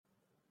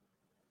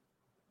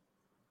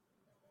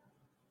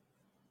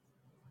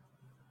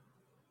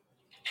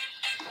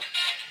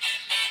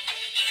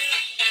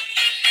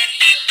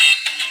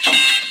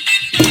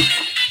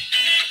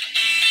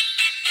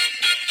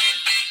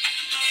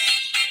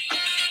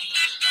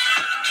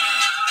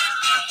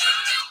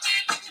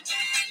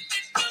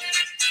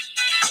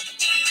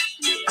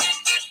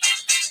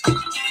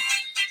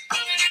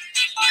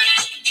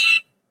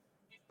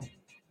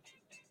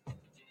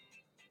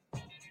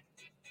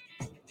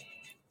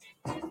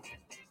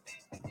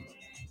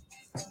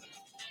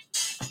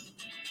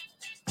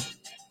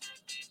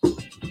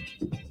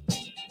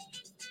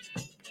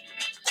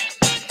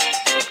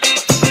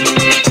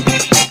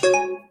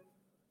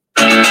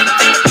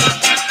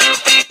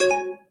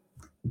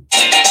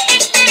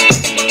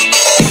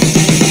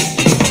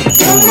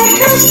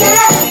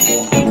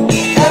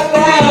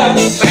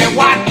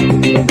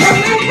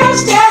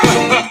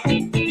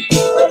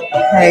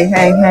Hey,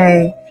 hey,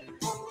 hey.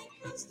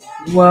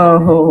 Whoa,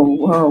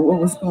 whoa, what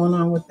was going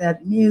on with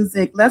that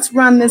music? Let's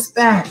run this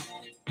back.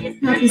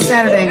 Happy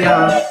Saturday,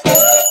 y'all.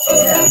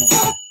 Yeah.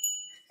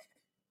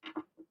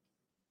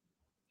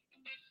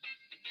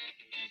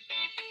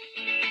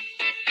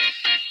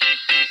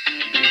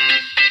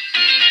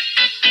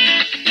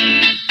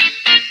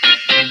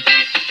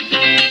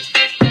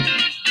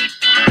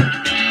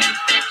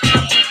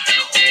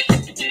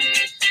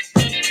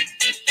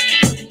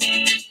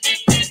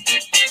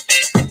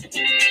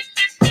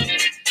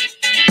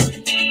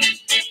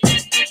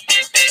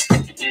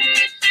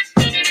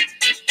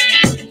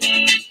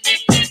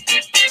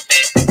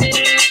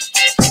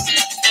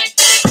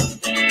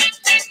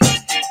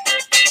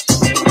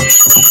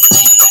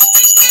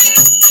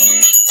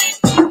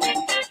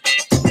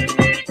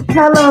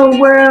 Hello,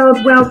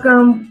 world.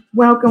 Welcome,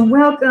 welcome,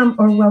 welcome,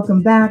 or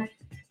welcome back.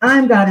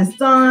 I'm Goddess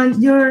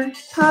Dawn, your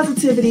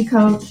positivity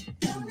coach.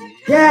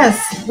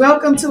 Yes,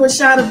 welcome to A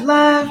Shot of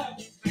Love,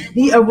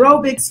 the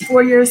aerobics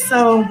for your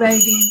soul,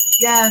 baby.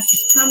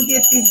 Yes, come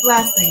get these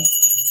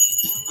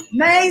blessings.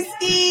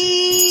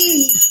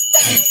 Macy!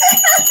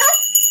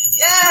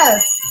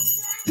 Yes,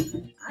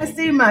 I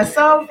see my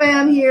soul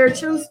fam here,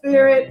 True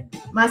Spirit,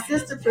 my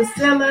sister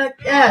Priscilla.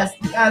 Yes,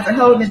 you guys are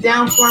holding it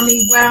down for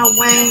me. Wow,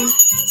 Wayne.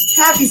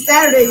 Happy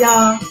Saturday,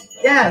 y'all.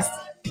 Yes.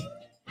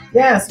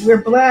 Yes,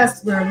 we're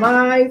blessed. We're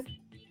alive.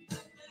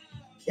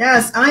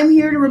 Yes, I'm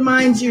here to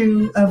remind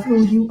you of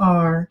who you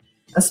are.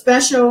 A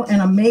special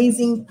and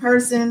amazing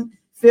person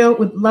filled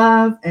with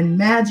love and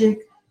magic.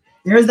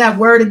 There's that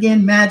word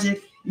again,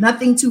 magic.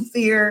 Nothing to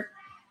fear,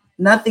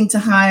 nothing to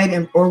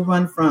hide or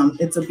run from.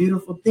 It's a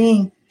beautiful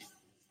thing.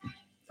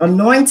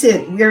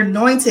 Anointed. We're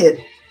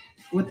anointed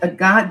with a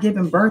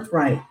God-given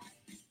birthright.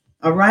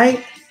 All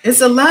right?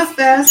 It's a love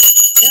fest.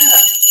 Yeah.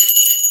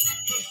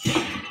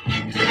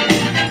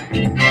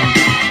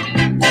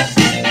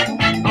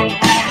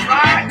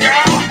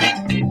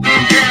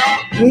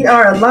 We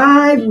are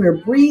alive. We're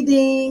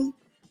breathing.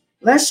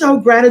 Let's show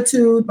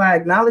gratitude by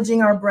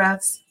acknowledging our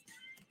breaths.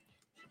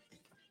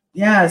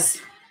 Yes.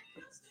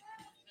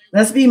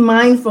 Let's be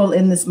mindful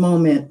in this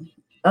moment,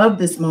 of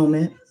this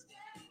moment.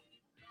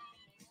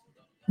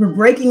 We're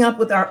breaking up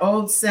with our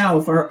old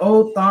self, our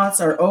old thoughts,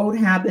 our old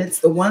habits,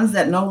 the ones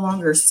that no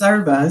longer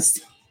serve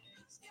us,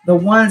 the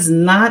ones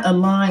not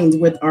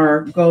aligned with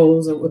our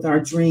goals or with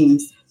our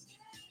dreams.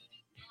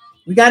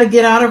 We got to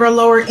get out of our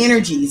lower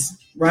energies,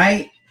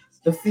 right?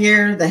 The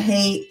fear, the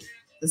hate,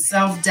 the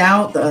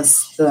self-doubt,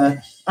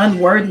 the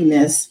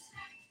unworthiness.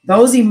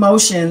 Those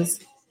emotions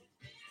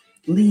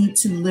lead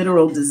to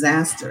literal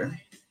disaster.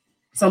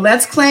 So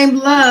let's claim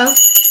love.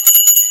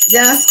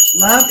 Yes,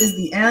 love is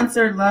the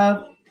answer.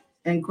 Love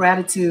and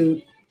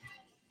gratitude.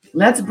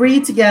 Let's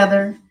breathe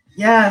together.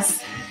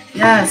 Yes,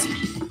 yes.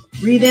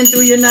 Breathe in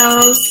through your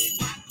nose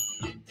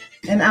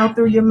and out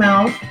through your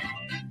mouth.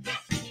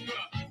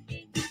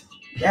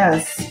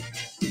 Yes.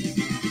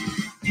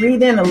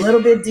 Breathe in a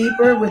little bit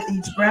deeper with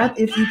each breath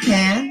if you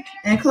can.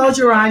 And close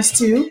your eyes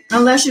too,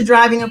 unless you're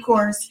driving, of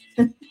course.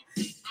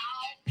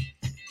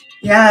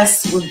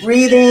 Yes, we're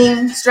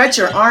breathing. Stretch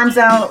your arms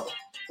out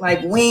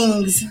like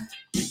wings.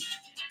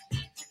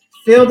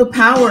 Feel the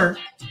power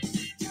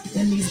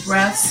in these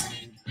breaths.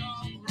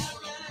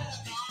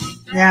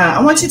 Yeah,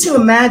 I want you to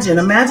imagine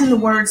the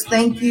words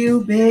thank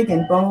you, big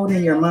and bold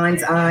in your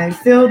mind's eye.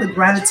 Feel the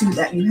gratitude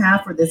that you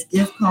have for this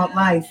gift called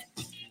life.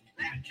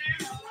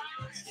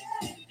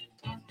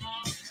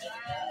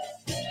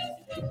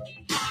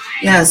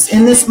 Yes,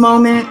 in this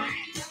moment,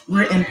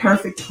 we're in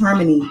perfect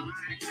harmony.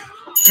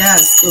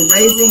 Yes, we're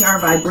raising our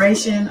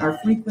vibration, our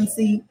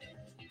frequency,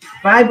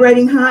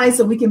 vibrating high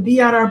so we can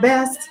be at our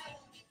best.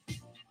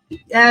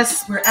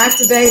 Yes, we're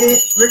activated,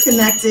 we're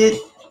connected,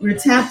 we're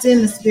tapped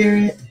in the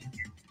spirit.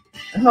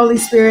 The Holy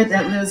Spirit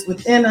that lives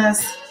within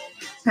us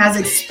has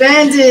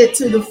expanded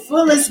to the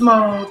fullest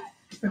mode,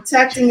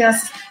 protecting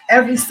us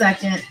every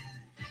second.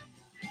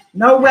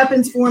 No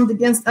weapons formed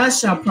against us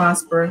shall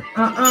prosper.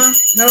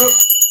 Nope.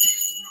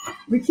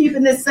 We're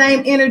keeping the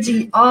same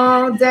energy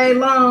all day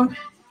long.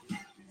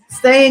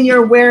 Stay in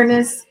your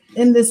awareness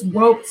in this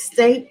woke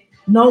state,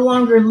 no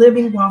longer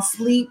living while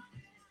asleep.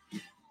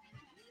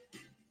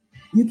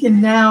 You can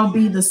now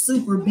be the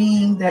super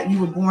being that you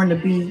were born to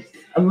be,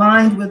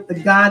 aligned with the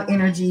God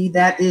energy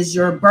that is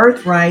your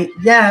birthright.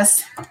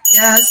 Yes,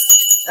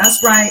 yes,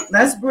 that's right.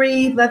 Let's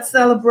breathe. Let's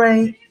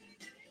celebrate.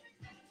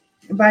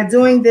 And by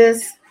doing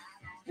this,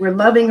 we're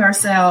loving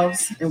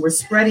ourselves and we're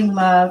spreading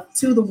love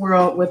to the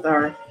world with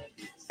our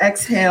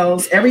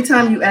exhales. Every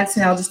time you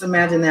exhale, just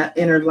imagine that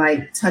inner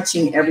light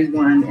touching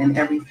everyone and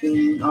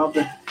everything, all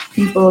the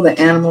people, the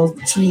animals,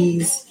 the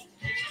trees.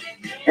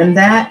 And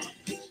that,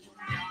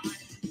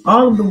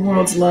 all of the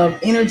world's love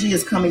energy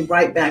is coming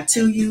right back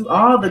to you.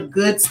 All the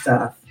good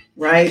stuff,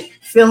 right?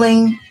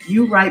 Filling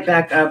you right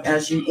back up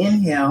as you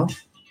inhale.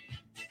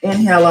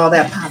 Inhale all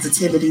that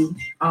positivity,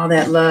 all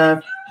that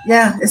love.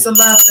 Yeah, it's a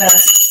love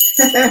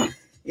fest.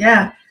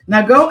 Yeah.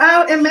 Now go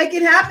out and make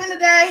it happen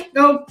today.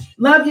 Go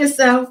love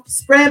yourself,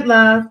 spread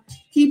love,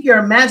 keep your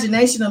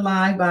imagination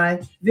alive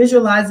by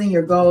visualizing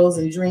your goals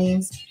and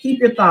dreams. Keep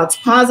your thoughts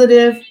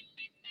positive.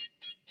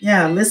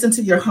 Yeah, listen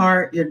to your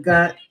heart, your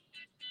gut.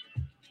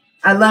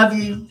 I love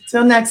you.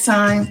 Till next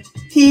time.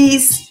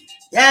 Peace.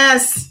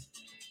 Yes.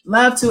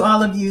 Love to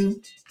all of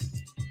you.